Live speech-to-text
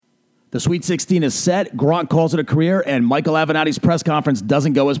The Sweet 16 is set, Gronk calls it a career, and Michael Avenatti's press conference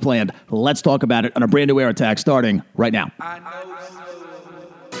doesn't go as planned. Let's talk about it on a brand new Air Attack starting right now.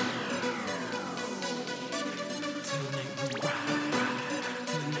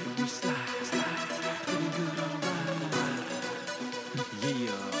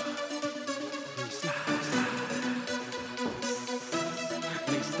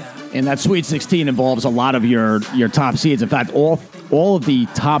 And that Sweet 16 involves a lot of your top seeds. In fact, all of the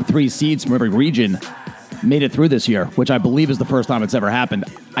top 3 seeds from every region made it through this year, which I believe is the first time it's ever happened.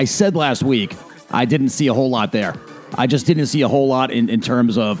 I said last week I didn't see a whole lot there. I just didn't see a whole lot in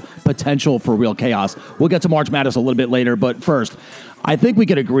terms of potential for real chaos. We'll get to March Madness a little bit later, but first, I think we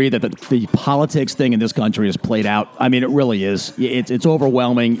could agree that the politics thing in this country is played out. I mean, it really is. It's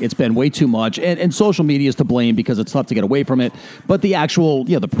overwhelming. It's been way too much. And social media is to blame because it's tough to get away from it. But the actual,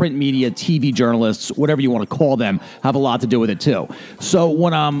 the print media, TV journalists, whatever you want to call them, have a lot to do with it too. So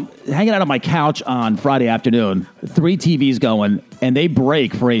when I'm hanging out on my couch on Friday afternoon, 3 TVs going, and they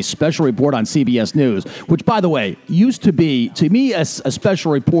break for a special report on CBS News, which, by the way, used to be, to me, a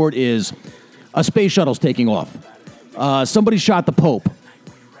special report is a space shuttle's taking off. Somebody shot the Pope.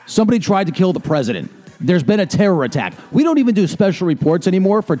 Somebody tried to kill the president. There's been a terror attack. We don't even do special reports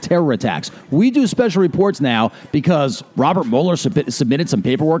anymore for terror attacks. We do special reports now because Robert Mueller submitted some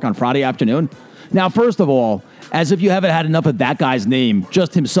paperwork on Friday afternoon. Now, first of all, as if you haven't had enough of that guy's name,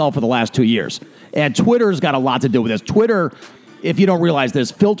 just himself, for the last 2 years. And Twitter's got a lot to do with this. Twitter, if you don't realize this,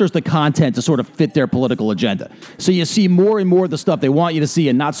 filters the content to sort of fit their political agenda. So you see more and more of the stuff they want you to see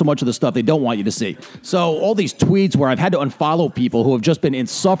and not so much of the stuff they don't want you to see. So all these tweets where I've had to unfollow people who have just been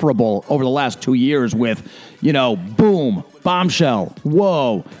insufferable over the last 2 years with, boom, bombshell,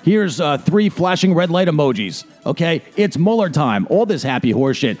 whoa, here's 3 flashing red light emojis, okay? It's Mueller time, all this happy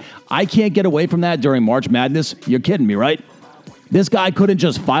horse shit. I can't get away from that during March Madness. You're kidding me, right? This guy couldn't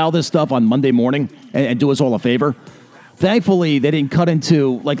just file this stuff on Monday morning and do us all a favor. Thankfully, they didn't cut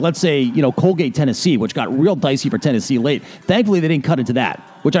into, let's say, Colgate, Tennessee, which got real dicey for Tennessee late. Thankfully, they didn't cut into that,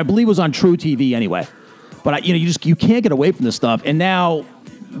 which I believe was on True TV anyway. But, you can't get away from this stuff. And now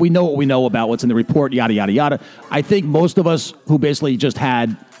we know what we know about what's in the report, yada, yada, yada. I think most of us who basically just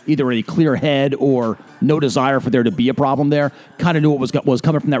had either a clear head or no desire for there to be a problem there kind of knew what was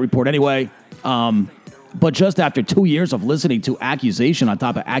coming from that report anyway. But just after 2 years of listening to accusation on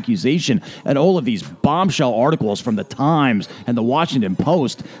top of accusation and all of these bombshell articles from the Times and the Washington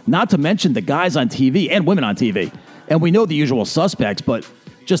Post, not to mention the guys on TV and women on TV, and we know the usual suspects, but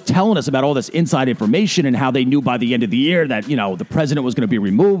just telling us about all this inside information and how they knew by the end of the year that, the president was going to be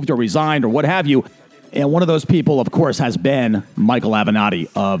removed or resigned or what have you. And one of those people, of course, has been Michael Avenatti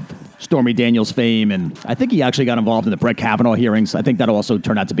of Stormy Daniels fame, and I think he actually got involved in the Brett Kavanaugh hearings. I think that also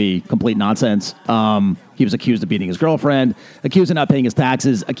turned out to be complete nonsense. He was accused of beating his girlfriend, accused of not paying his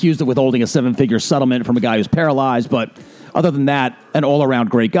taxes, accused of withholding a 7-figure settlement from a guy who's paralyzed, but other than that, an all-around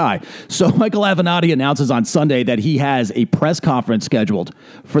great guy. So Michael Avenatti announces on Sunday that he has a press conference scheduled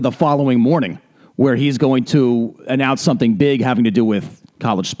for the following morning where he's going to announce something big having to do with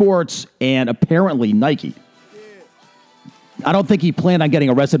college sports and apparently Nike. I don't think he planned on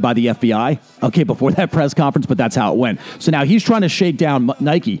getting arrested by the FBI, before that press conference, but that's how it went. So now he's trying to shake down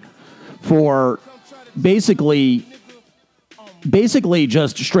Nike for basically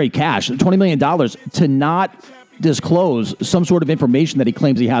just straight cash, $20 million, to not disclose some sort of information that he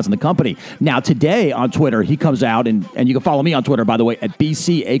claims he has in the company. Now, today on Twitter, he comes out, and you can follow me on Twitter, by the way, at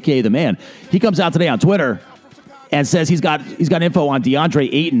BC, a.k.a. The Man. He comes out today on Twitter and says he's got info on DeAndre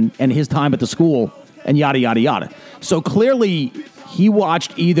Ayton and his time at the school and yada, yada, yada. So clearly he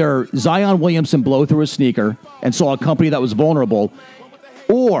watched either Zion Williamson blow through a sneaker and saw a company that was vulnerable,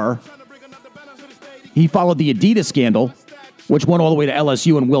 or he followed the Adidas scandal, which went all the way to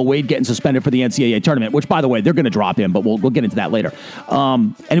LSU and Will Wade getting suspended for the NCAA tournament, which, by the way, they're going to drop him, but we'll get into that later.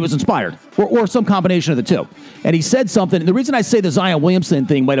 And he was inspired, or some combination of the two. And he said something, and the reason I say the Zion Williamson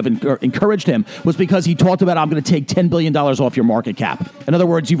thing might have encouraged him was because he talked about, I'm going to take $10 billion off your market cap. In other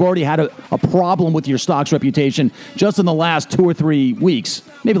words, you've already had a problem with your stock's reputation just in the last 2 or 3 weeks,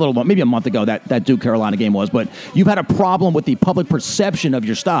 maybe a little more, maybe a month ago that Duke-Carolina game was, but you've had a problem with the public perception of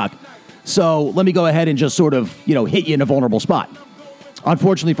your stock. So let me go ahead and just sort of, hit you in a vulnerable spot.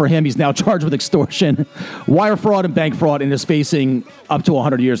 Unfortunately for him, he's now charged with extortion, wire fraud, and bank fraud, and is facing up to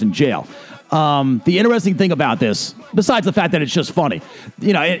 100 years in jail. The interesting thing about this, besides the fact that it's just funny,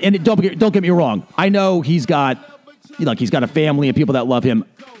 and don't get me wrong, I know he's got a family and people that love him.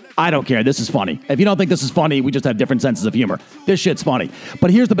 I don't care. This is funny. If you don't think this is funny, we just have different senses of humor. This shit's funny. But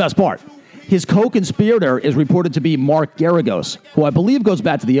here's the best part. His co-conspirator is reported to be Mark Geragos, who I believe goes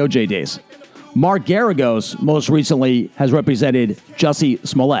back to the OJ days. Mark Geragos most recently has represented Jussie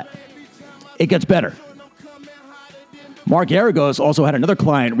Smollett. it gets better. Mark Garagos also had another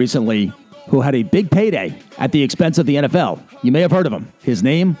client recently who had a big payday at the expense of the NFL. You may have heard of him. His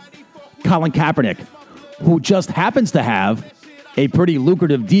name, Colin Kaepernick, who just happens to have a pretty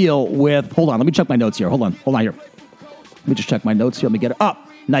lucrative deal with, hold on, let me check my notes here. Hold on here. Let me just check my notes here. Let me get it up.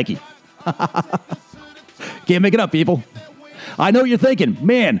 Nike. Can't make it up, people. I know what you're thinking,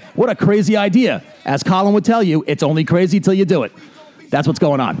 man, what a crazy idea. As Colin would tell you, it's only crazy till you do it. That's what's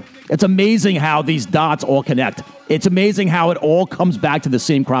going on. It's amazing how these dots all connect. It's amazing how it all comes back to the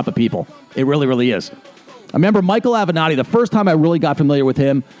same crop of people. It really, really is. I remember Michael Avenatti, the first time I really got familiar with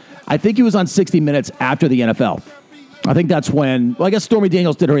him, I think he was on 60 Minutes after the NFL. I think that's when, well, I guess Stormy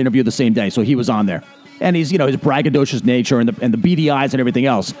Daniels did her interview the same day, so he was on there. And he's, his braggadocious nature and the beady eyes and everything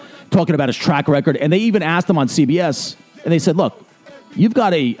else, talking about his track record. And they even asked him on CBS, and they said, look, you've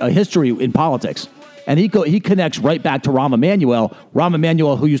got a history in politics. And he connects right back to Rahm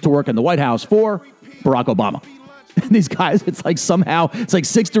Emanuel, who used to work in the White House for Barack Obama. And these guys, it's like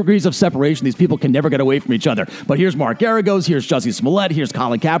 6 degrees of separation. These people can never get away from each other. But here's Mark Garagos, here's Jussie Smollett, here's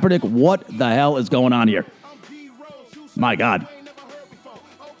Colin Kaepernick. What the hell is going on here? My God.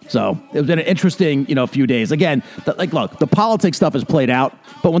 So it's been an interesting, few days. Again, look, the politics stuff is played out,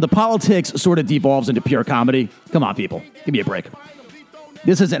 but when the politics sort of devolves into pure comedy, come on, people, give me a break.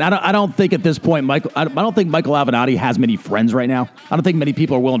 This isn't. I don't think at this point, I don't think Michael Avenatti has many friends right now. I don't think many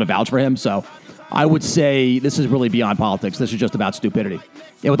people are willing to vouch for him. So I would say this is really beyond politics. This is just about stupidity.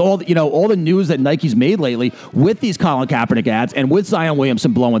 And with all the news that Nike's made lately, with these Colin Kaepernick ads, and with Zion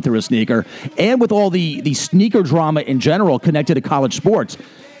Williamson blowing through a sneaker, and with all the sneaker drama in general connected to college sports,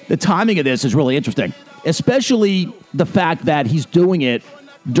 the timing of this is really interesting, especially the fact that he's doing it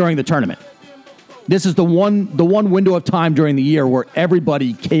during the tournament. This is the one window of time during the year where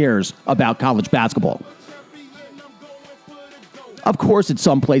everybody cares about college basketball. Of course, at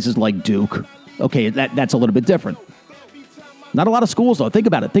some places like Duke, okay, that's a little bit different. Not a lot of schools, though. Think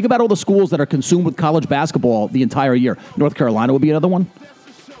about it. Think about all the schools that are consumed with college basketball the entire year. North Carolina would be another one.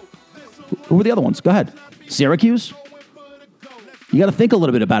 Who are the other ones? Go ahead. Syracuse? You got to think a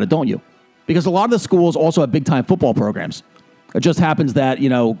little bit about it, don't you? Because a lot of the schools also have big-time football programs. It just happens that,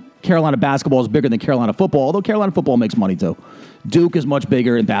 Carolina basketball is bigger than Carolina football, although Carolina football makes money, too. Duke is much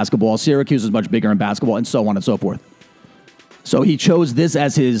bigger in basketball. Syracuse is much bigger in basketball, and so on and so forth. So he chose this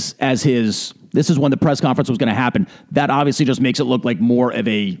as his. This is when the press conference was going to happen. That obviously just makes it look like more of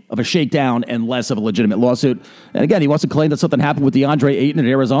a shakedown and less of a legitimate lawsuit. And again, he wants to claim that something happened with DeAndre Ayton in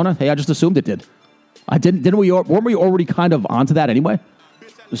Arizona. Hey, I just assumed it did. Weren't we already kind of onto that anyway?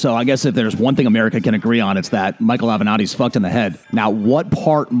 So I guess if there's one thing America can agree on, it's that Michael Avenatti's fucked in the head. Now, what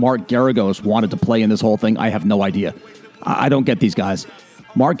part Mark Garagos wanted to play in this whole thing, I have no idea. I don't get these guys.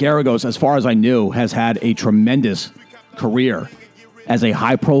 Mark Garagos, as far as I knew, has had a tremendous career as a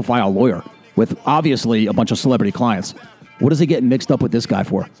high-profile lawyer with obviously a bunch of celebrity clients. What is he getting mixed up with this guy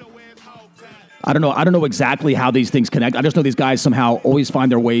for? I don't know exactly how these things connect. I just know these guys somehow always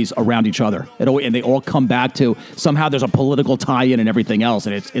find their ways around each other, and they all come back to somehow there's a political tie-in and everything else,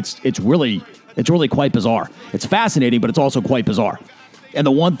 and it's really quite bizarre. It's fascinating, but it's also quite bizarre. And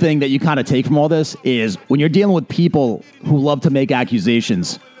the one thing that you kind of take from all this is when you're dealing with people who love to make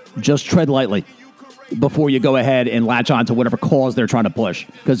accusations, just tread lightly before you go ahead and latch on to whatever cause they're trying to push.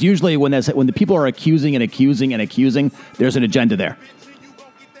 Because usually when the people are accusing, there's an agenda there.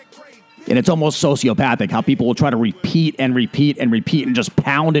 And it's almost sociopathic how people will try to repeat and just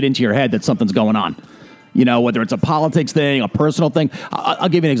pound it into your head that something's going on. Whether it's a politics thing, a personal thing. I'll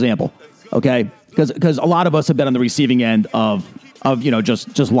give you an example, okay? Because a lot of us have been on the receiving end of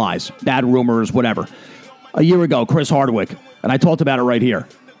just lies, bad rumors, whatever. A year ago, Chris Hardwick, and I talked about it right here.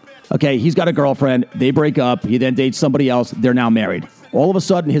 Okay, he's got a girlfriend. They break up. He then dates somebody else. They're now married. All of a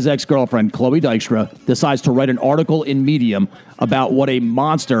sudden, his ex-girlfriend, Chloe Dykstra, decides to write an article in Medium about what a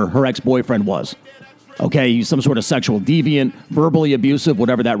monster her ex-boyfriend was. Okay, he's some sort of sexual deviant, verbally abusive,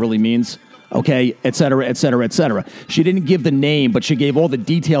 whatever that really means. Okay, et cetera, et cetera, et cetera. She didn't give the name, but she gave all the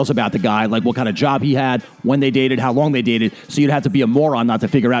details about the guy, like what kind of job he had, when they dated, how long they dated, so you'd have to be a moron not to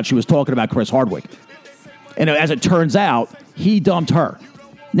figure out she was talking about Chris Hardwick. And as it turns out, he dumped her.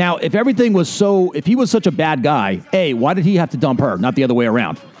 Now, if he was such a bad guy, A, why did he have to dump her, not the other way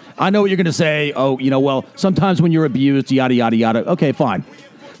around? I know what you're going to say. Oh, well, sometimes when you're abused, yada, yada, yada. Okay, fine.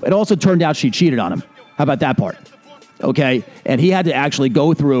 It also turned out she cheated on him. How about that part? Okay, and he had to actually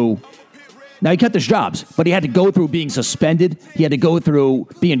go through. Now, he kept his jobs, but he had to go through being suspended. He had to go through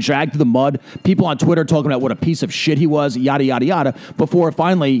being dragged through the mud. People on Twitter talking about what a piece of shit he was, yada, yada, yada, before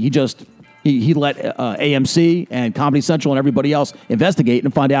finally he let AMC and Comedy Central and everybody else investigate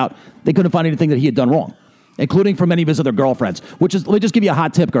and find out they couldn't find anything that he had done wrong. including from many of his other girlfriends, which is, let me just give you a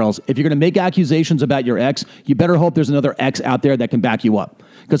hot tip, girls. If you're going to make accusations about your ex, you better hope there's another ex out there that can back you up.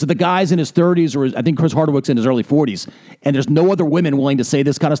 Because if the guy's in his 30s, or I think Chris Hardwick's in his early 40s, and there's no other women willing to say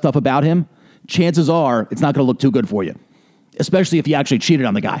this kind of stuff about him, chances are it's not going to look too good for you, especially if you actually cheated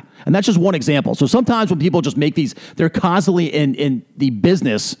on the guy. And that's just one example. So sometimes when people just make these, they're constantly in the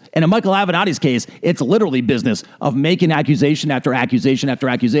business, and in Michael Avenatti's case, it's literally business of making accusation after accusation after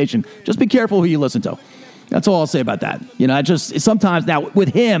accusation. Just be careful who you listen to. That's all I'll say about that. You know, sometimes now with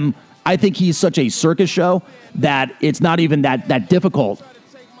him, I think he's such a circus show that it's not even that difficult.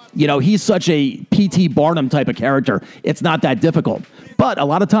 You know, he's such a P.T. Barnum type of character. It's not that difficult. But a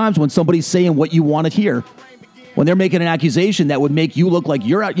lot of times when somebody's saying what you want to hear, when they're making an accusation that would make you look like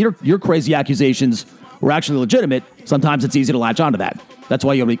your crazy accusations were actually legitimate, sometimes it's easy to latch onto that. That's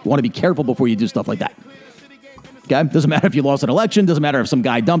why you want to be careful before you do stuff like that. Okay? Doesn't matter if you lost an election. Doesn't matter if some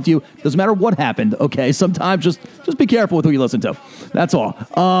guy dumped you. Doesn't matter what happened. Okay? Sometimes just be careful with who you listen to. That's all.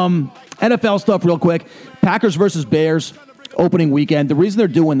 NFL stuff real quick. Packers versus Bears. Opening weekend. The reason they're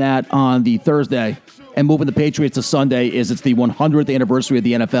doing that on the Thursday and moving the Patriots to Sunday is it's the 100th anniversary of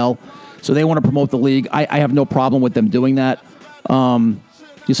the NFL. So they want to promote the league. I have no problem with them doing that.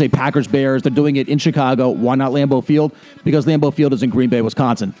 You say Packers, Bears. They're doing it in Chicago. Why not Lambeau Field? Because Lambeau Field is in Green Bay,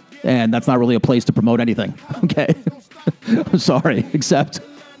 Wisconsin. And that's not really a place to promote anything. Okay? I'm sorry. Except,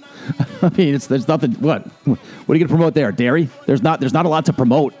 I mean, there's nothing. What are you going to promote there? Dairy? There's not a lot to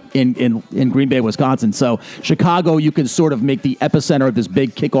promote in Green Bay, Wisconsin. So Chicago, you can sort of make the epicenter of this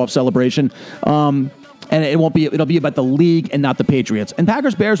big kickoff celebration. And it'll be about the league and not the Patriots. And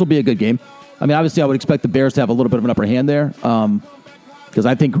Packers Bears will be a good game. I mean, obviously, I would expect the Bears to have a little bit of an upper hand there. Because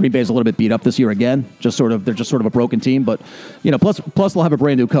I think Green Bay is a little bit beat up this year again. They're just sort of a broken team. But plus they'll have a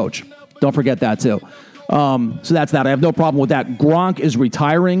brand new coach. Don't forget that too. So that's that. I have no problem with that. Gronk is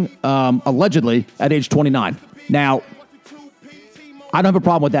retiring, allegedly, at age 29. Now, I don't have a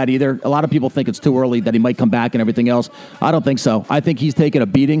problem with that either. A lot of people think it's too early, that he might come back and everything else. I don't think so. I think he's taken a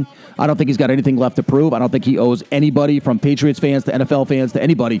beating. I don't think he's got anything left to prove. I don't think he owes anybody, from Patriots fans to NFL fans to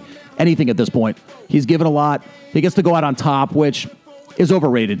anybody, anything at this point. He's given a lot. He gets to go out on top, which is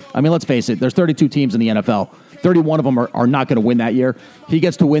overrated. I mean, let's face it. There's 32 teams in the NFL. 31 of them are not going to win that year. He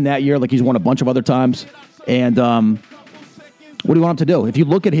gets to win that year like he's won a bunch of other times. And what do you want him to do? If you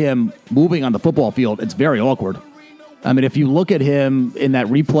look at him moving on the football field, it's very awkward. I mean, if you look at him in that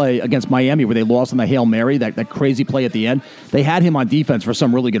replay against Miami where they lost on the Hail Mary, that crazy play at the end, they had him on defense for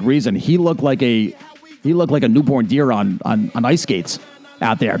some really good reason. He looked like a newborn deer on ice skates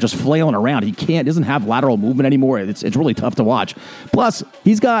out there, just flailing around. He doesn't have lateral movement anymore. It's really tough to watch. Plus,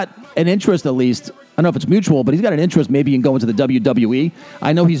 he's got an interest, at least. I don't know if it's mutual, but he's got an interest maybe in going to the WWE.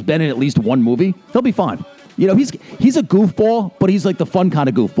 I know he's been in at least one movie. He'll be fine. You know, he's a goofball, but he's like the fun kind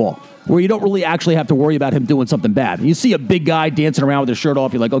of goofball, where you don't really actually have to worry about him doing something bad. You see a big guy dancing around with his shirt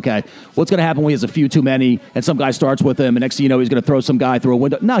off, you're like, okay, what's going to happen when he has a few too many and some guy starts with him, and next thing you know, he's going to throw some guy through a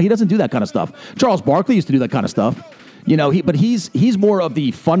window. No, he doesn't do that kind of stuff. Charles Barkley used to do that kind of stuff. You know, but he's more of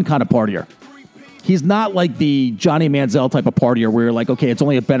the fun kind of partier. He's not like the Johnny Manziel type of partier where you're like, okay, it's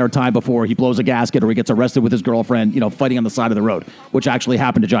only a better time before he blows a gasket or he gets arrested with his girlfriend, fighting on the side of the road, which actually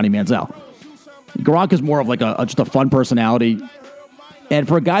happened to Johnny Manziel. Gronk is more of like just a fun personality. And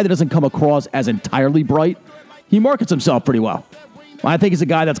for a guy that doesn't come across as entirely bright, he markets himself pretty well. I think he's a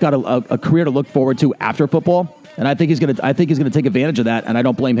guy that's got a career to look forward to after football, and I think he's going to take advantage of that, and I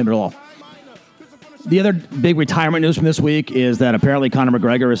don't blame him at all. The other big retirement news from this week is that apparently Conor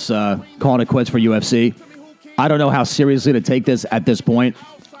McGregor is calling it quits for UFC. I don't know how seriously to take this at this point.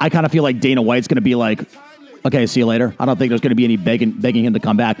 I kind of feel like Dana White's going to be like, okay, see you later. I don't think there's going to be any begging him to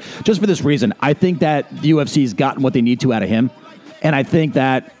come back. Just for this reason, I think that the UFC's gotten what they need to out of him. And I think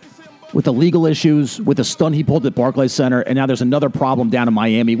that with the legal issues, with the stunt he pulled at Barclays Center, and now there's another problem down in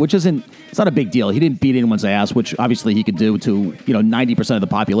Miami, which it's not a big deal. He didn't beat anyone's ass, which obviously he could do to 90% of the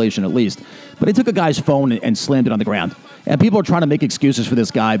population at least. But he took a guy's phone and slammed it on the ground. And people are trying to make excuses for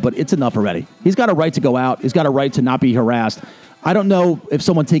this guy, but it's enough already. He's got a right to go out. He's got a right to not be harassed. I don't know if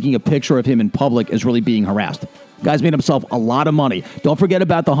someone taking a picture of him in public is really being harassed. Guy's made himself a lot of money. Don't forget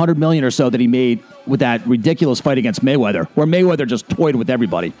about the $100 million or so that he made with that ridiculous fight against Mayweather, where Mayweather just toyed with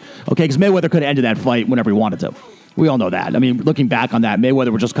everybody. Okay, because Mayweather could have ended that fight whenever he wanted to. We all know that. I mean, looking back on that, Mayweather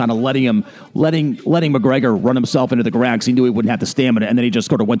was just kind of letting McGregor run himself into the ground because he knew he wouldn't have the stamina, and then he just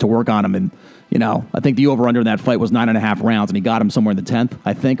sort of went to work on him. And, I think the over-under in that fight was 9.5 rounds, and he got him somewhere in the 10th,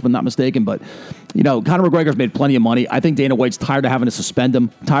 I think, if I'm not mistaken. But, Conor McGregor's made plenty of money. I think Dana White's tired of having to suspend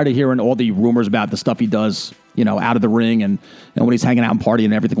him, tired of hearing all the rumors about the stuff he does, out of the ring and when he's hanging out and partying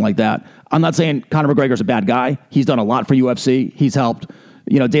and everything like that. I'm not saying Conor McGregor's a bad guy. He's done a lot for UFC. He's helped,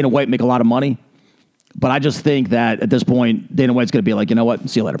 Dana White make a lot of money. But I just think that at this point, Dana White's going to be like, you know what?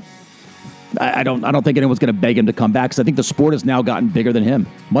 See you later. I don't think anyone's going to beg him to come back because I think the sport has now gotten bigger than him,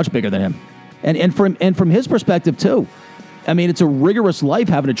 much bigger than him. And from his perspective, too. I mean, it's a rigorous life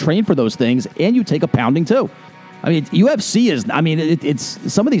having to train for those things, and you take a pounding, too. I mean, UFC is, I mean, it's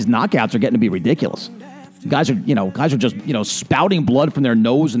some of these knockouts are getting to be ridiculous. Guys are just, spouting blood from their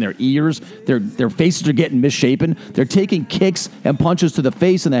nose and their ears. Their faces are getting misshapen. They're taking kicks and punches to the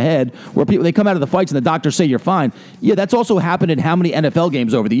face and the head where they come out of the fights and the doctors say you're fine. Yeah, that's also happened in how many NFL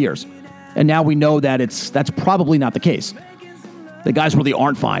games over the years? And now we know that that's probably not the case. The guys really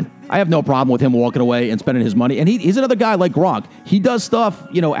aren't fine. I have no problem with him walking away and spending his money. And he's another guy like Gronk. He does stuff,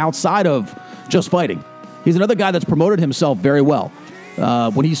 outside of just fighting. He's another guy that's promoted himself very well.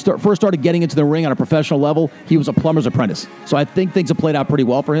 When he first started getting into the ring on a professional level, he was a plumber's apprentice. So I think things have played out pretty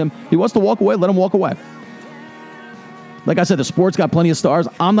well for him. He wants to walk away, let him walk away. Like I said, the sport's got plenty of stars.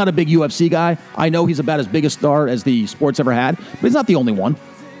 I'm not a big UFC guy. I know he's about as big a star as the sport's ever had, but he's not the only one.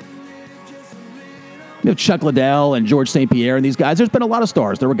 You have Chuck Liddell and George St. Pierre and these guys. There's been a lot of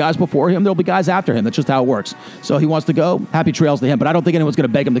stars. There were guys before him. There'll be guys after him. That's just how it works. So he wants to go. Happy trails to him. But I don't think anyone's going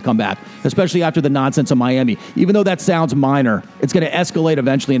to beg him to come back, especially after the nonsense of Miami. Even though that sounds minor, it's going to escalate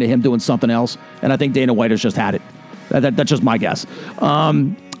eventually into him doing something else. And I think Dana White has just had it. That's just my guess.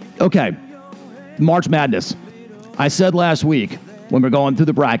 Okay. March Madness. I said last week when we we're going through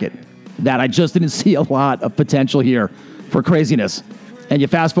the bracket that I just didn't see a lot of potential here for craziness. And you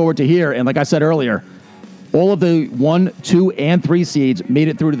fast forward to here, and like I said earlier, all of the 1, 2, and 3 seeds made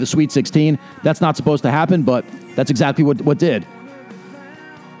it through to the Sweet 16. That's not supposed to happen, but that's exactly what did.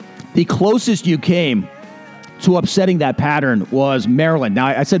 The closest you came to upsetting that pattern was Maryland. Now,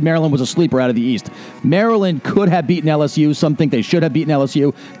 I said Maryland was a sleeper out of the East. Maryland could have beaten LSU. Some think they should have beaten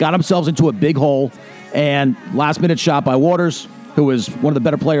LSU. Got themselves into a big hole, and last-minute shot by Waters, who is one of the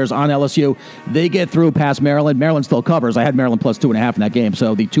better players on LSU. They get through past Maryland. Maryland still covers. I had Maryland plus 2.5 in that game,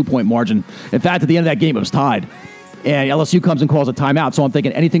 so the 2-point margin. In fact, at the end of that game, it was tied. And LSU comes and calls a timeout, so I'm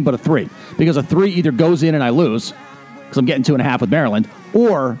thinking anything but a 3. Because a 3 either goes in and I lose, because I'm getting 2.5 with Maryland,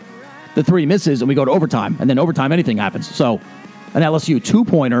 or the 3 misses and we go to overtime. And then overtime, anything happens. So an LSU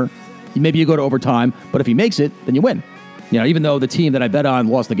 2-pointer, maybe you go to overtime, but if he makes it, then you win. Even though the team that I bet on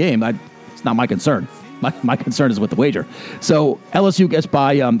lost the game, it's not my concern. My concern is with the wager. So LSU gets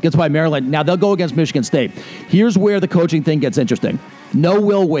by Maryland. Now they'll go against Michigan State. Here's where the coaching thing gets interesting. No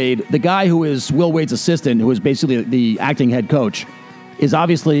Will Wade. The guy who is Will Wade's assistant, who is basically the acting head coach, is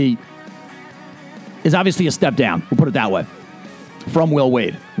obviously a step down. We'll put it that way. From Will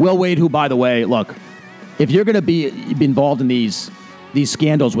Wade. Will Wade, who, by the way, look, if you're going to be involved in these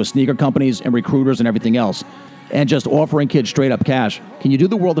scandals with sneaker companies and recruiters and everything else, and just offering kids straight up cash, can you do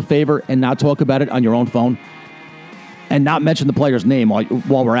the world a favor and not talk about it on your own phone? And not mention the player's name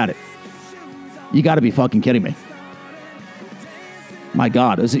while we're at it? You got to be fucking kidding me. My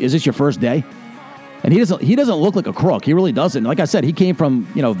God, is this your first day? And he doesn't look like a crook. He really doesn't. Like I said, he came from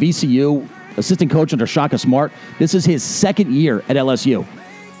VCU, assistant coach under Shaka Smart. This is his second year at LSU.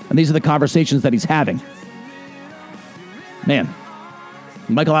 And these are the conversations that he's having. Man.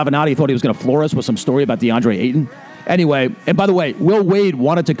 Michael Avenatti thought he was going to floor us with some story about DeAndre Ayton. Anyway, and by the way, Will Wade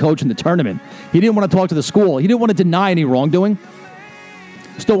wanted to coach in the tournament. He didn't want to talk to the school. He didn't want to deny any wrongdoing.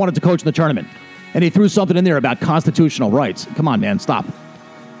 Still wanted to coach in the tournament. And he threw something in there about constitutional rights. Come on, man, stop.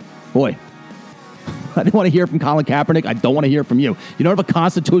 Boy, I didn't want to hear from Colin Kaepernick. I don't want to hear from you. You don't have a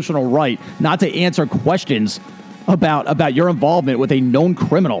constitutional right not to answer questions about your involvement with a known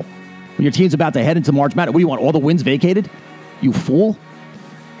criminal when your team's about to head into March Madness. What do you want, all the wins vacated? You fool.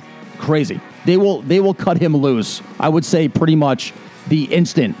 Crazy. They will cut him loose, I would say, pretty much the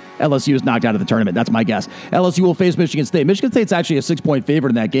instant LSU is knocked out of the tournament. That's my guess. LSU will face Michigan State. Michigan State's actually a 6-point favorite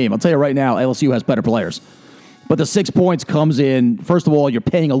in that game. I'll tell you right now, LSU has better players. But the 6 points comes in, first of all, you're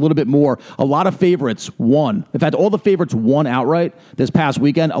paying a little bit more. A lot of favorites won. In fact, all the favorites won outright this past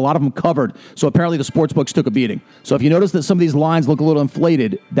weekend. A lot of them covered. So apparently the sports books took a beating. So if you notice that some of these lines look a little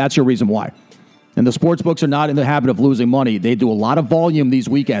inflated, that's your reason why. And the sports books are not in the habit of losing money. They do a lot of volume these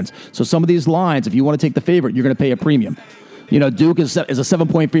weekends. So some of these lines, if you want to take the favorite, you're going to pay a premium. Duke is a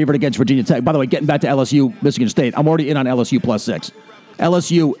 7-point favorite against Virginia Tech. By the way, getting back to LSU, Michigan State, I'm already in on LSU plus 6.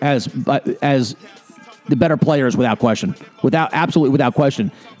 LSU has the better players without question. Absolutely without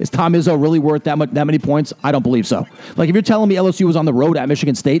question. Is Tom Izzo really worth that many points? I don't believe so. Like, if you're telling me LSU was on the road at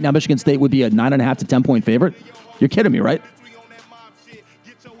Michigan State, now Michigan State would be a 9.5 to 10-point favorite, you're kidding me, right?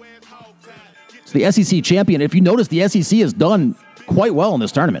 It's the SEC champion. If you notice, the SEC has done quite well in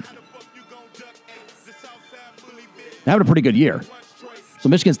this tournament. They're having a pretty good year. So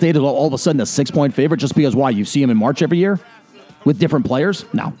Michigan State is all of a sudden a 6-point favorite just because why? You see them in March every year? with different players?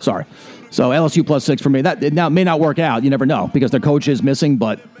 No, sorry. So LSU plus 6 for me. That now may not work out. You never know because their coach is missing,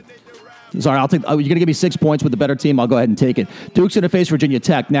 but sorry, I'll take. You're going to give me 6 points with the better team. I'll go ahead and take it. Duke's going to face Virginia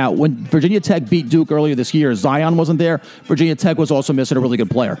Tech. Now, when Virginia Tech beat Duke earlier this year, Zion wasn't there. Virginia Tech was also missing a really good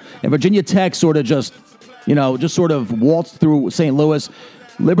player. And Virginia Tech sort of just sort of waltzed through St. Louis.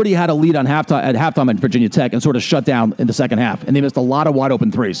 Liberty had a lead at halftime at Virginia Tech and sort of shut down in the second half. And they missed a lot of wide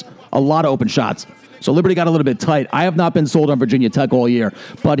open threes, a lot of open shots. So Liberty got a little bit tight. I have not been sold on Virginia Tech all year,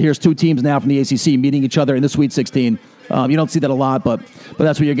 but here's 2 teams now from the ACC meeting each other in the Sweet 16. You don't see that a lot, but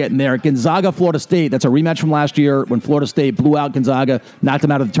that's what you're getting there. Gonzaga, Florida State. That's a rematch from last year when Florida State blew out Gonzaga, knocked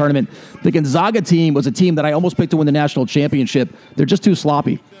them out of the tournament. The Gonzaga team was a team that I almost picked to win the national championship. They're just too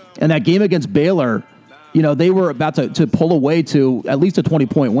sloppy. And that game against Baylor, they were about to pull away to at least a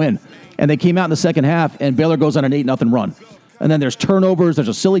 20-point win. And they came out in the second half, and Baylor goes on an 8-0 run. And then there's turnovers, there's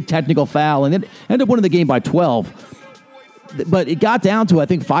a silly technical foul, and it ended up winning the game by 12. But it got down to, I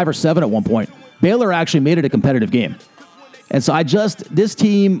think, 5 or 7 at one point. Baylor actually made it a competitive game. And so this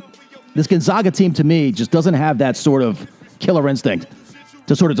Gonzaga team to me just doesn't have that sort of killer instinct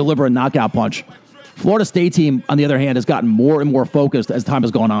to sort of deliver a knockout punch. Florida State team, on the other hand, has gotten more and more focused as time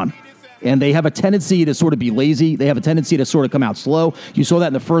has gone on. And they have a tendency to sort of be lazy. They have a tendency to sort of come out slow. You saw that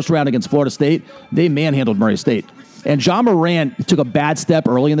in the first round against Florida State. They manhandled Murray State. And John Morant took a bad step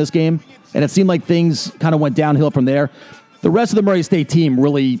early in this game, and it seemed like things kind of went downhill from there. The rest of the Murray State team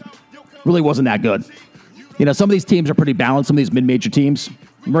really wasn't that good. Some of these teams are pretty balanced, some of these mid-major teams.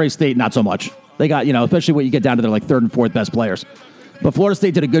 Murray State, not so much. They got, especially when you get down to their like 3rd and 4th best players. But Florida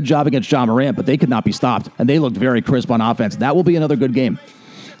State did a good job against John Morant, but they could not be stopped, and they looked very crisp on offense. That will be another good game.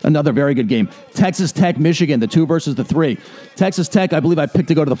 Another very good game. Texas Tech, Michigan, the 2 versus the 3. Texas Tech, I believe I picked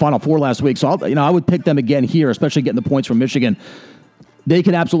to go to the Final Four last week, so I would pick them again here, especially getting the points from Michigan. They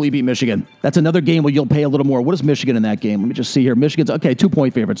can absolutely beat Michigan. That's another game where you'll pay a little more. What is Michigan in that game? Let me just see here. Michigan's,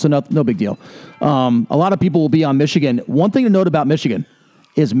 2-point favorite, so no big deal. A lot of people will be on Michigan. One thing to note about Michigan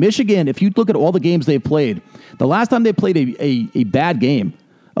is Michigan, if you look at all the games they've played, the last time they played a bad game,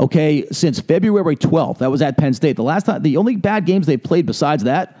 since February 12th, that was at Penn State. The only bad games they've played besides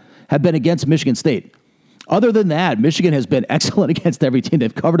that have been against Michigan State. Other than that, Michigan has been excellent against every team.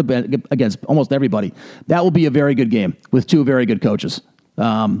 They've covered against almost everybody. That will be a very good game with 2 very good coaches.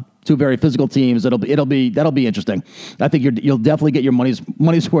 2 very physical teams. That'll be interesting. I think you'll definitely get your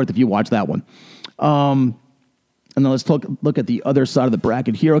money's worth if you watch that one. And then let's look at the other side of the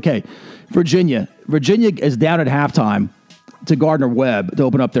bracket here. Okay, Virginia is down at halftime to Gardner-Webb to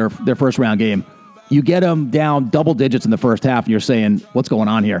open up their first round game. You get them down double digits in the first half, and you're saying, what's going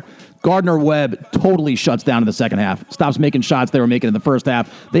on here? Gardner-Webb totally shuts down in the second half, stops making shots they were making in the first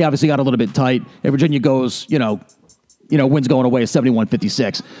half. They obviously got a little bit tight, and Virginia goes, wins going away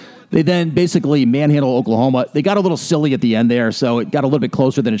 71-56. They then basically manhandle Oklahoma. They got a little silly at the end there, so it got a little bit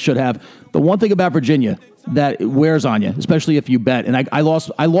closer than it should have. The one thing about Virginia that wears on you, especially if you bet, and I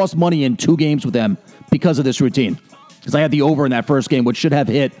lost money in 2 games with them because of this routine, because I had the over in that first game, which should have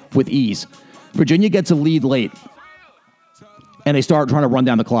hit with ease. Virginia gets a lead late, and they start trying to run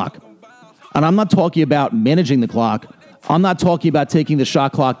down the clock. And I'm not talking about managing the clock. I'm not talking about taking the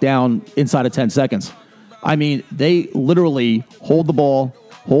shot clock down inside of 10 seconds. I mean, they literally hold the ball,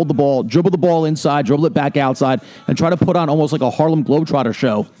 dribble the ball inside, dribble it back outside, and try to put on almost like a Harlem Globetrotter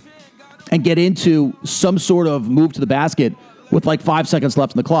show and get into some sort of move to the basket with like 5 seconds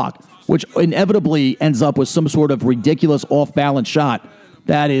left in the clock, which inevitably ends up with some sort of ridiculous off-balance shot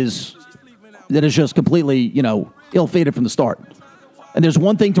that is just completely, ill-fated from the start. And there's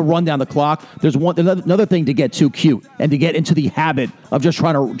one thing to run down the clock. There's another thing to get too cute and to get into the habit of just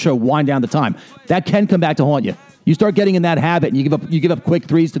trying to wind down the time. That can come back to haunt you. You start getting in that habit and you give up quick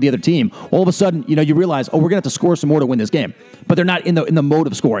threes to the other team. All of a sudden, you realize, we're going to have to score some more to win this game. But they're not in the mode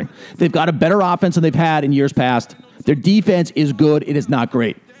of scoring. They've got a better offense than they've had in years past. Their defense is good. It is not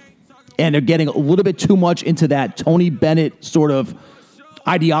great. And they're getting a little bit too much into that Tony Bennett sort of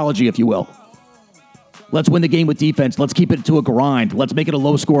ideology, if you will. Let's win the game with defense. Let's keep it to a grind. Let's make it a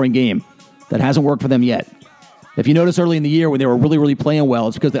low-scoring game. That hasn't worked for them yet. If you notice early in the year when they were really, really playing well,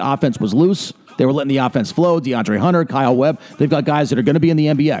 it's because the offense was loose. They were letting the offense flow. DeAndre Hunter, Kyle Webb. They've got guys that are going to be in the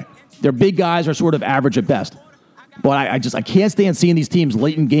NBA. Their big guys are sort of average at best. But I can't stand seeing these teams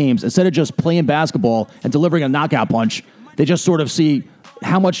late in games. Instead of just playing basketball and delivering a knockout punch, they just sort of see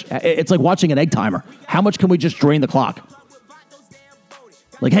how much. It's like watching an egg timer. How much can we just drain the clock?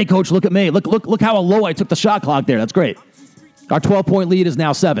 Like, hey, coach, look at me. Look how low I took the shot clock there. That's great. Our 12-point lead is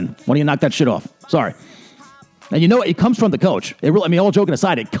now 7. Why don't you knock that shit off? Sorry. And it comes from the coach. All joking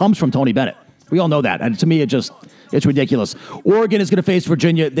aside, it comes from Tony Bennett. We all know that. And to me, It's ridiculous. Oregon is going to face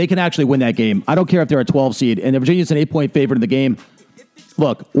Virginia. They can actually win that game. I don't care if they're a 12 seed. And if Virginia's an 8-point favorite in the game,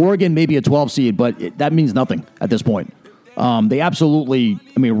 look, Oregon may be a 12 seed, but that means nothing at this point. They absolutely,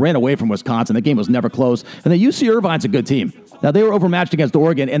 ran away from Wisconsin. The game was never close. And the UC Irvine's a good team. Now, they were overmatched against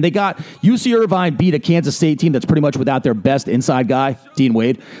Oregon, and UC Irvine beat a Kansas State team that's pretty much without their best inside guy, Dean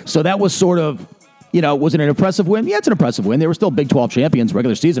Wade. So that was sort of, was it an impressive win? Yeah, it's an impressive win. They were still Big 12 champions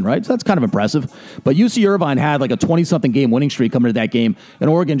regular season, right? So that's kind of impressive. But UC Irvine had like a 20-something game winning streak coming to that game, and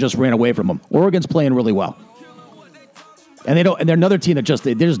Oregon just ran away from them. Oregon's playing really well. And they're another team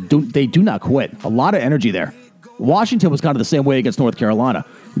that they do not quit. A lot of energy there. Washington was kind of the same way against North Carolina.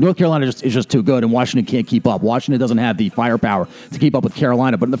 North Carolina is just too good, and Washington can't keep up. Washington doesn't have the firepower to keep up with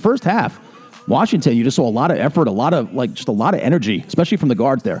Carolina. But in the first half, Washington, you just saw a lot of effort, a lot of energy, especially from the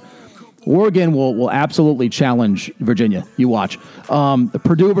guards there. Oregon will absolutely challenge Virginia. You watch.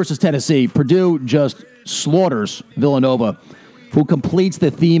 Purdue versus Tennessee. Purdue just slaughters Villanova, who completes the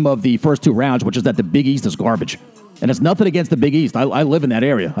theme of the first two rounds, which is that the Big East is garbage. And it's nothing against the Big East. I live in that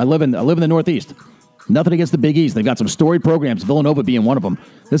area. I live in the Northeast. Nothing against the Big East. They've got some storied programs, Villanova being one of them.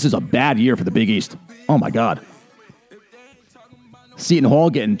 This is a bad year for the Big East. Oh, my God. Seton Hall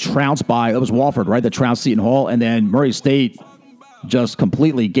getting trounced by, it was Wofford, right, that trounced Seton Hall. And then Murray State just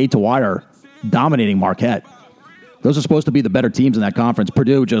completely gate to wire dominating Marquette. Those are supposed to be the better teams in that conference.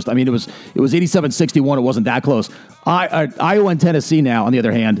 Purdue just, it was 87-61. It wasn't that close. Iowa and Tennessee now, on the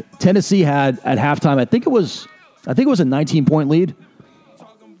other hand. Tennessee had, at halftime, I think it was a 19-point lead.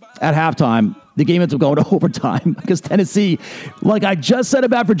 At halftime, the game ends up going to overtime because Tennessee, like I just said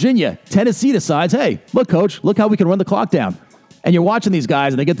about Virginia, Tennessee decides, hey, look, coach, look how we can run the clock down. And you're watching these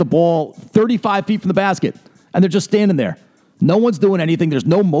guys, and they get the ball 35 feet from the basket, and they're just standing there. No one's doing anything. There's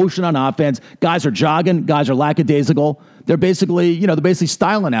no motion on offense. Guys are jogging. Guys are lackadaisical. They're basically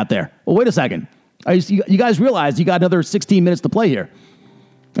styling out there. Well, wait a second. You guys realize you got another 16 minutes to play here.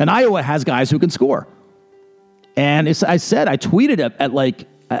 And Iowa has guys who can score. And I tweeted at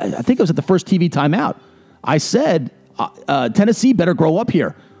I think it was at the first TV timeout. I said, Tennessee better grow up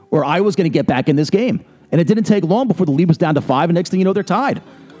here, or Iowa's going to get back in this game. And it didn't take long before the lead was down to 5, and next thing you know, they're tied.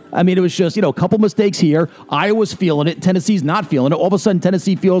 It was just, a couple mistakes here. Iowa's feeling it. Tennessee's not feeling it. All of a sudden,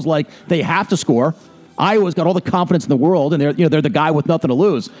 Tennessee feels like they have to score. Iowa's got all the confidence in the world, and they're the guy with nothing to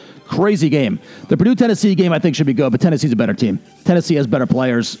lose. Crazy game. The Purdue-Tennessee game, I think, should be good, but Tennessee's a better team. Tennessee has better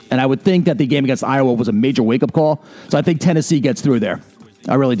players, and I would think that the game against Iowa was a major wake-up call. So I think Tennessee gets through there.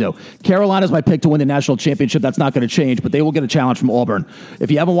 I really do. Carolina's my pick to win the national championship. That's not going to change, but they will get a challenge from Auburn.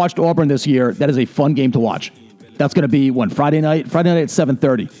 If you haven't watched Auburn this year, that is a fun game to watch. That's going to be, Friday night? Friday night at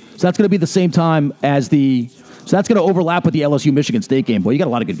 7:30. So that's going to be the same time as so that's going to overlap with the LSU-Michigan State game. Well, you got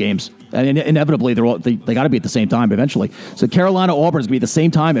a lot of good games. And inevitably, they got to be at the same time eventually. So Carolina-Auburn is going to be at the same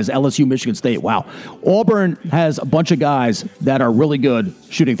time as LSU-Michigan State. Wow. Auburn has a bunch of guys that are really good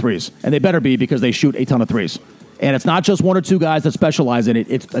shooting threes. And they better be because they shoot a ton of threes. And it's not just one or two guys that specialize in it.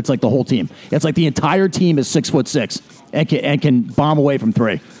 It's like the whole team. It's like the entire team is 6'6" and can bomb away from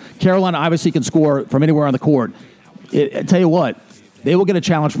three. Carolina obviously can score from anywhere on the court. I tell you what, they will get a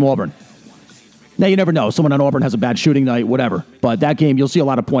challenge from Auburn. Now, you never know. Someone on Auburn has a bad shooting night, whatever. But that game, you'll see a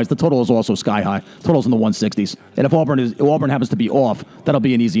lot of points. The total is also sky high. Total's in the 160s. And if Auburn happens to be off, that'll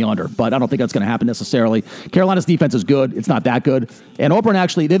be an easy under. But I don't think that's going to happen necessarily. Carolina's defense is good. It's not that good. And Auburn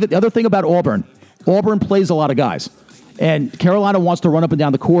actually, the other thing about Auburn plays a lot of guys. And Carolina wants to run up and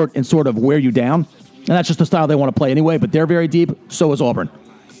down the court and sort of wear you down. And that's just the style they want to play anyway. But they're very deep. So is Auburn.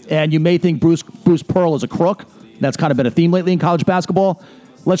 And you may think Bruce Pearl is a crook. That's kind of been a theme lately in college basketball.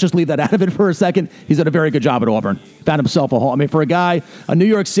 Let's just leave that out of it for a second. He's done a very good job at Auburn. Found himself a home. For a New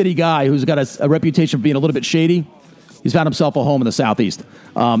York City guy who's got a reputation for being a little bit shady, he's found himself a home in the Southeast.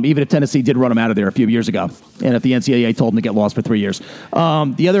 Even if Tennessee did run him out of there a few years ago, and if the NCAA told him to get lost for 3 years.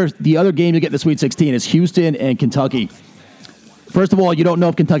 The other game you get in the Sweet 16 is Houston and Kentucky. First of all, you don't know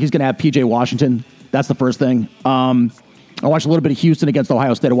if Kentucky's going to have P.J. Washington. That's the first thing. I watched a little bit of Houston against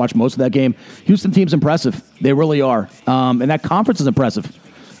Ohio State. I watched most of that game. Houston team's impressive. They really are. And that conference is impressive.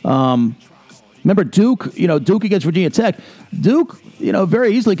 Remember Duke, Duke against Virginia Tech. Duke,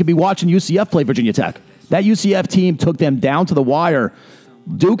 very easily could be watching UCF play Virginia Tech. That UCF team took them down to the wire.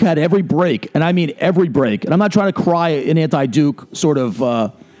 Duke had every break, and I mean every break. And I'm not trying to cry an anti-Duke sort of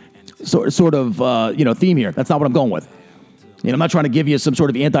theme here. That's not what I'm going with. I'm not trying to give you some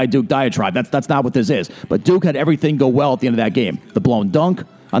sort of anti-Duke diatribe. That's not what this is. But Duke had everything go well at the end of that game. The blown dunk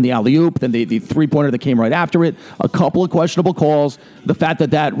on the alley-oop, then the three-pointer that came right after it, a couple of questionable calls, the fact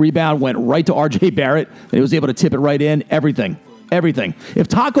that rebound went right to R.J. Barrett, and he was able to tip it right in, everything. If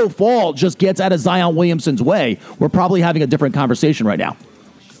Taco Fall just gets out of Zion Williamson's way, we're probably having a different conversation right now.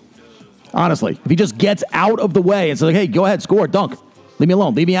 Honestly, if he just gets out of the way and says, like, hey, go ahead, score, dunk. Leave me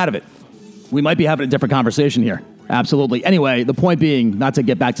alone. Leave me out of it. We might be having a different conversation here. Absolutely. Anyway, the point being, not to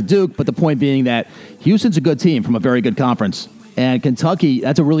get back to Duke, but the point being that Houston's a good team from a very good conference. And Kentucky,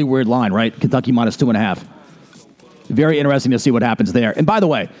 that's a really weird line, right? Kentucky minus 2.5. Very interesting to see what happens there. And by the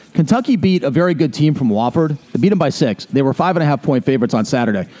way, Kentucky beat a very good team from Wofford. They beat them by 6. They were 5.5-point favorites on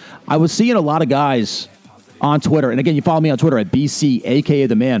Saturday. I was seeing a lot of guys on Twitter, and again, you follow me on Twitter at BC, a.k.a.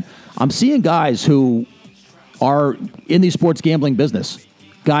 The Man. I'm seeing guys who are in the sports gambling business,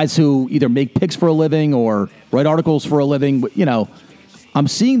 guys who either make picks for a living or write articles for a living. You know, I'm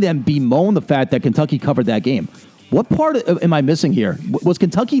seeing them bemoan the fact that Kentucky covered that game. What part am I missing here? Was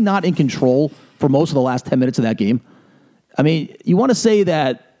Kentucky not in control for most of the last 10 minutes of that game? I mean, you want to say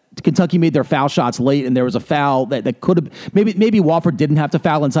that Kentucky made their foul shots late and there was a foul that could have... Maybe Wofford didn't have to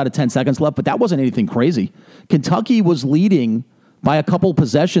foul inside of 10 seconds left, but that wasn't anything crazy. Kentucky was leading by a couple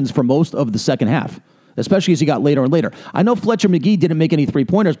possessions for most of the second half, especially as he got later and later. I know Fletcher McGee didn't make any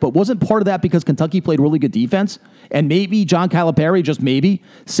three-pointers, but wasn't part of that because Kentucky played really good defense? And maybe John Calipari, just maybe,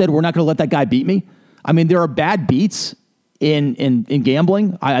 said, we're not going to let that guy beat me? I mean, there are bad beats in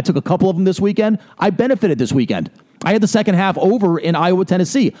gambling. I took a couple of them this weekend. I benefited this weekend. I had the second half over in Iowa,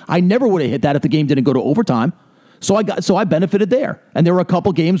 Tennessee. I never would have hit that if the game didn't go to overtime. So I benefited there. And there were a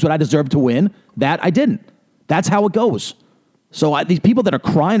couple games that I deserved to win that I didn't. That's how it goes. So these people that are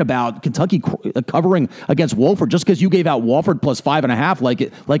crying about Kentucky covering against Wofford just because you gave out Wofford plus 5.5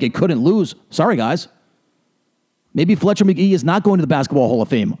 like it couldn't lose. Sorry, guys. Maybe Fletcher McGee is not going to the Basketball Hall of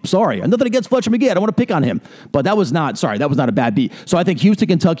Fame. Sorry. Nothing against Fletcher McGee. I don't want to pick on him. But that was not a bad beat. So I think Houston,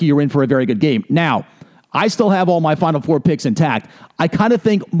 Kentucky, you're in for a very good game. Now, I still have all my Final Four picks intact. I kind of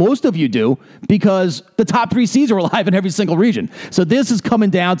think most of you do because the top 3 seeds are alive in every single region. So this is coming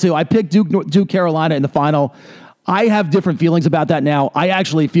down to, I picked Duke Carolina in the final. I have different feelings about that now. I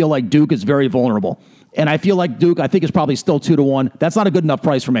actually feel like Duke is very vulnerable. And I feel like Duke, I think, is probably still 2-1. That's not a good enough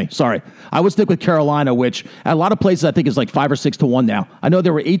price for me. Sorry. I would stick with Carolina, which at a lot of places I think is like 5 or 6-1 now. I know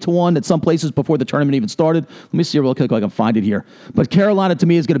there were 8-1 at some places before the tournament even started. Let me see real quick if I can find it here. But Carolina to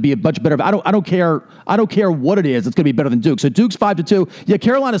me is going to be a much better. I don't care what it is. It's going to be better than Duke. So Duke's 5-2. Yeah,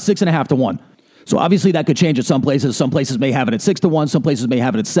 Carolina's 6.5-1. So obviously that could change at some places. Some places may have it at 6-1. Some places may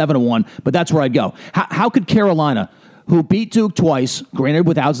have it at 7-1. But that's where I'd go. How could Carolina, who beat Duke twice, granted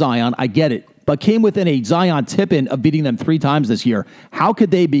without Zion, I get it, but came within a Zion tip-in of beating them 3 times this year, how could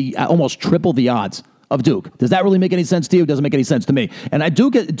they be almost triple the odds of Duke? Does that really make any sense to you? It doesn't make any sense to me. And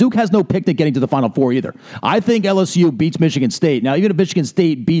Duke has no picnic getting to the Final Four either. I think LSU beats Michigan State. Now, even if Michigan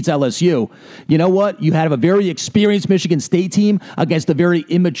State beats LSU, you know what? You have a very experienced Michigan State team against a very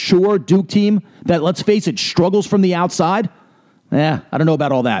immature Duke team that, let's face it, struggles from the outside. I don't know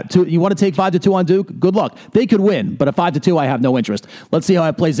about all that. You want to take 5-2 on Duke? Good luck. They could win, but at 5-2, I have no interest. Let's see how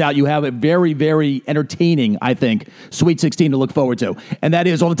it plays out. You have a very, very entertaining, I think, Sweet 16 to look forward to. And that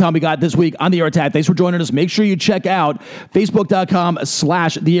is all the time we got this week on The Air Attack. Thanks for joining us. Make sure you check out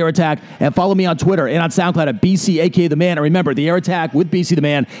Facebook.com/The Air Attack and follow me on Twitter and on SoundCloud at BC, aka The Man. And remember, The Air Attack with BC The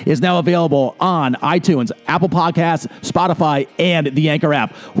Man is now available on iTunes, Apple Podcasts, Spotify, and the Anchor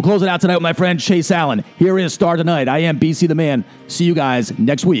app. We'll close it out tonight with my friend Chase Allen. Here is Star Tonight. I am BC The Man. See you guys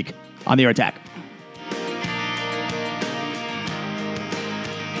next week on The Air Attack.